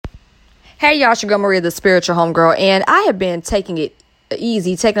Hey y'all, it's your girl Maria, the spiritual homegirl, and I have been taking it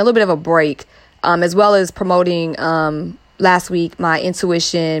easy, taking a little bit of a break, as well as promoting last week my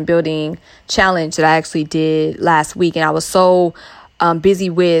intuition building challenge that I actually did last week, and I was so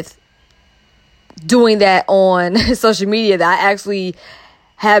busy with doing that on social media that I actually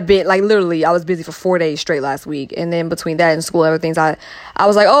have been, like, literally, I was busy for 4 days straight last week, and then between that and school and other things, I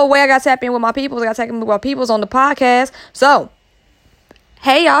was like, oh, wait, I got to tap in with my peoples, I got to tap in with my peoples on the podcast. So,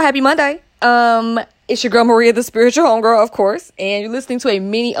 hey y'all, happy Monday. It's your girl Maria, the spiritual homegirl, of course, and you're listening to a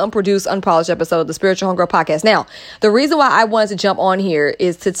mini unproduced, unpolished episode of the Spiritual Homegirl podcast. Now, the reason why I wanted to jump on here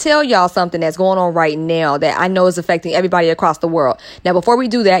is to tell y'all something that's going on right now that I know is affecting everybody across the world. Now, before we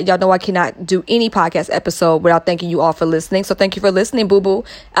do that, y'all know I cannot do any podcast episode without thanking you all for listening. So thank you for listening, boo-boo.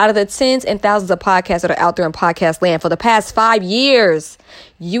 Out of the tens and thousands of podcasts that are out there in podcast land for the past 5 years,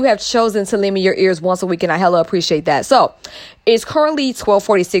 you have chosen to lend me your ears once a week, and I hella appreciate that. So, it's currently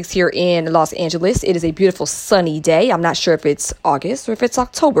 12:46 here in Los Angeles. It is a beautiful sunny day. I'm not sure if it's August or if it's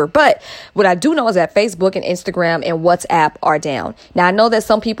October, but what I do know is that Facebook and Instagram and WhatsApp are down. Now, I know that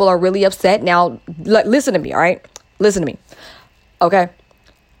some people are really upset. Now, listen to me, all right? Listen to me, okay?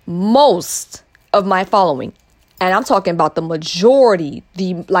 Most of my following, and I'm talking about the majority,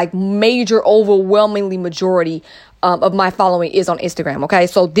 major, overwhelmingly majority of my following is on Instagram, okay?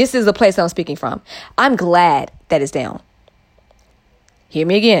 So this is the place that I'm speaking from. I'm glad that it's down. Hear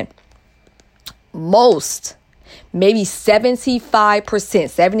me again. Most, maybe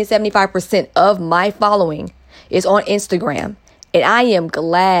 75% of my following is on Instagram. And I am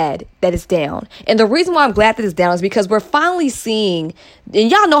glad that it's down. And the reason why I'm glad that it's down is because we're finally seeing,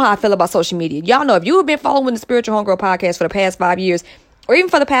 and y'all know how I feel about social media. Y'all know if you have been following the Spiritual Homegirl podcast for the past 5 years, or even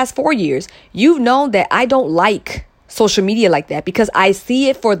for the past 4 years, you've known that I don't like social media like that because I see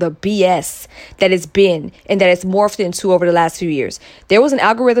it for the BS that it's been and that it's morphed into over the last few years. There was an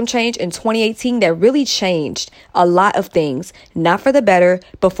algorithm change in 2018 that really changed a lot of things, not for the better,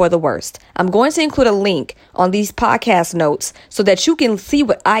 but for the worst. I'm going to include a link on these podcast notes so that you can see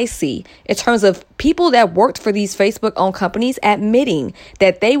what I see in terms of people that worked for these Facebook-owned companies admitting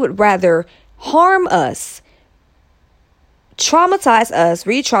that they would rather harm us, traumatize us,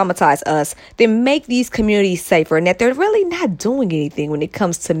 re-traumatize us, then make these communities safer, and that they're really not doing anything when it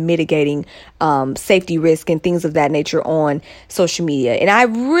comes to mitigating safety risk and things of that nature on social media. And I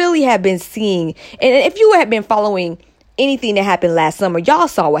really have been seeing, and if you have been following anything that happened last summer, y'all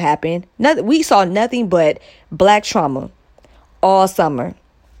saw what happened. We saw nothing but black trauma all summer.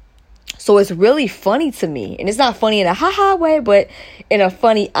 So it's really funny to me, and it's not funny in a ha-ha way, but in a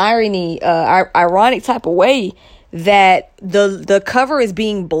funny ironic type of way, that the cover is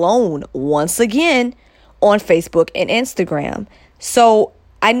being blown once again on Facebook and Instagram. So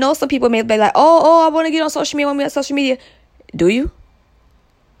I know some people may be like, oh, I want to get on social media. Do you?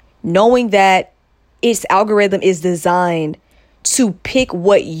 Knowing that its algorithm is designed to pick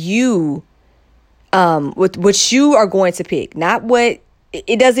what you what you are going to pick, not what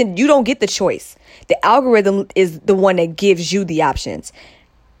it doesn't. You don't get the choice. The algorithm is the one that gives you the options.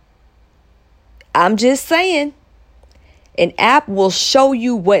 I'm just saying. An app will show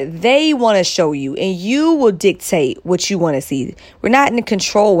you what they want to show you, and you will dictate what you want to see. We're not in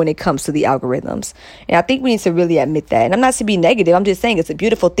control when it comes to the algorithms. And I think we need to really admit that. And I'm not to be negative. I'm just saying it's a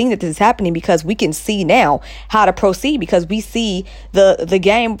beautiful thing that this is happening because we can see now how to proceed because we see the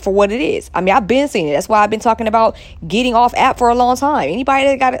game for what it is. I mean, I've been seeing it. That's why I've been talking about getting off app for a long time.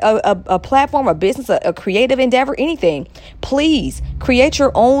 Anybody that got a platform, a business, a creative endeavor, anything, please create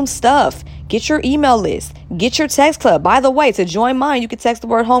your own stuff. Get your email list. Get your text club. By the way, to join mine, you can text the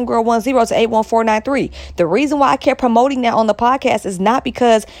word homegirl10 to 81493. The reason why I kept promoting that on the podcast is not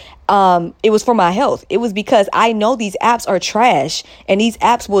because it was for my health. It was because I know these apps are trash, and these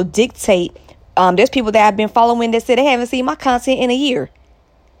apps will dictate. There's people that I've been following that said they haven't seen my content in a year,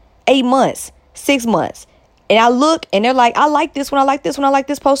 8 months, 6 months. And I look and they're like, I like this one. I like this one. I like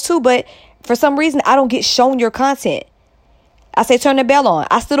this post too. But for some reason, I don't get shown your content. I say, turn the bell on.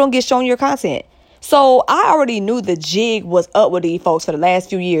 I still don't get shown your content. So I already knew the jig was up with these folks for the last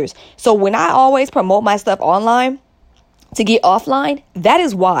few years. So when I always promote my stuff online to get offline, that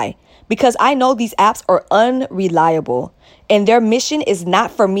is why. Because I know these apps are unreliable. And their mission is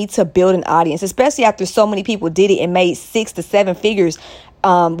not for me to build an audience, especially after so many people did it and made 6 to 7 figures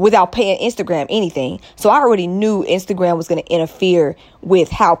without paying Instagram anything. So I already knew Instagram was going to interfere with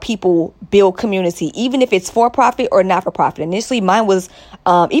how people build community, even if it's for profit or not for profit. Initially, mine was,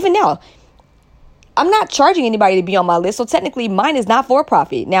 even now, I'm not charging anybody to be on my list. So technically mine is not for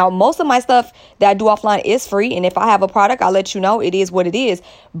profit. Now, most of my stuff that I do offline is free. And if I have a product, I'll let you know. It is what it is.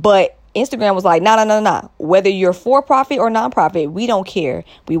 But Instagram was like, nah. Whether you're for profit or nonprofit, we don't care.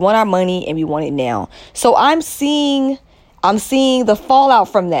 We want our money and we want it now. So I'm seeing the fallout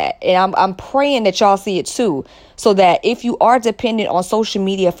from that. And I'm praying that y'all see it too. So that if you are dependent on social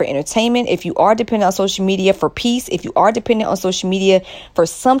media for entertainment, if you are dependent on social media for peace, if you are dependent on social media for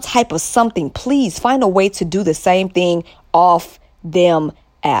some type of something, please find a way to do the same thing off them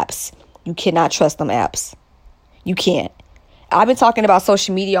apps. You cannot trust them apps. You can't. I've been talking about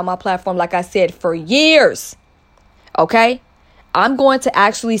social media on my platform, like I said, for years. Okay? I'm going to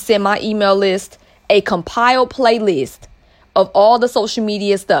actually send my email list a compiled playlist of all the social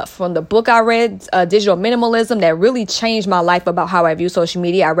media stuff from the book I read, Digital Minimalism, that really changed my life about how I view social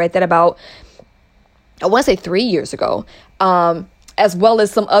media. I read that about, I want to say 3 years ago, as well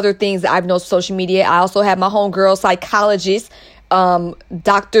as some other things that I've known social media. I also have my homegirl psychologist,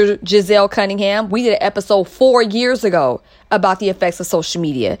 Dr. Giselle Cunningham. We did an episode 4 years ago about the effects of social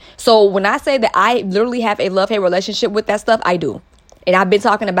media. So when I say that I literally have a love-hate relationship with that stuff, I do. And I've been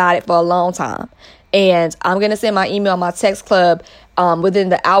talking about it for a long time. And I'm going to send my email, my text club, within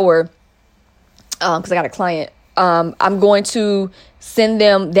the hour, because I got a client. I'm going to send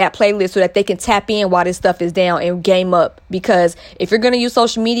them that playlist so that they can tap in while this stuff is down and game up. Because if you're going to use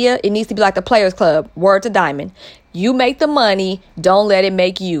social media, it needs to be like the Players Club. Word to Diamond. You make the money. Don't let it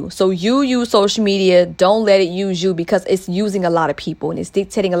make you. So you use social media. Don't let it use you, because it's using a lot of people and it's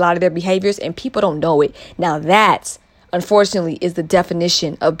dictating a lot of their behaviors and people don't know it. Now that's, unfortunately, is the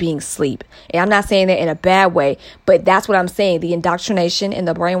definition of being sleep. And I'm not saying that in a bad way, but that's what I'm saying. The indoctrination and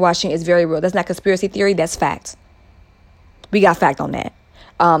the brainwashing is very real. That's not conspiracy theory. That's fact. We got fact on that.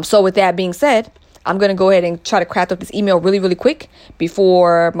 So with that being said, I'm going to go ahead and try to craft up this email really, really quick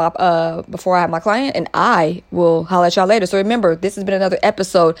before I have my client, and I will holler at y'all later. So remember, this has been another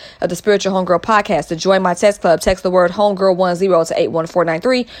episode of the Spiritual Homegirl Podcast. To join my text club, text the word homegirl10 to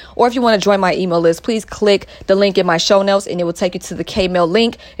 81493. Or if you want to join my email list, please click the link in my show notes and it will take you to the Kmail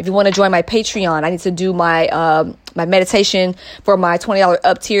link. If you want to join my Patreon, I need to do my meditation for my $20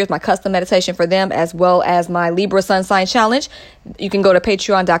 up tiers, my custom meditation for them, as well as my Libra Sun Sign Challenge. You can go to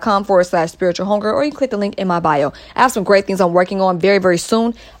patreon.com/spiritual homegirl, or you can click the link in my bio. I have some great things I'm working on very, very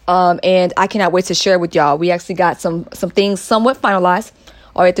soon. And I cannot wait to share with y'all. We actually got some things somewhat finalized.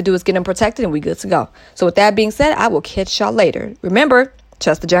 All you have to do is get them protected and we good to go. So with that being said, I will catch y'all later. Remember,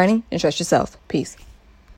 trust the journey and trust yourself. Peace.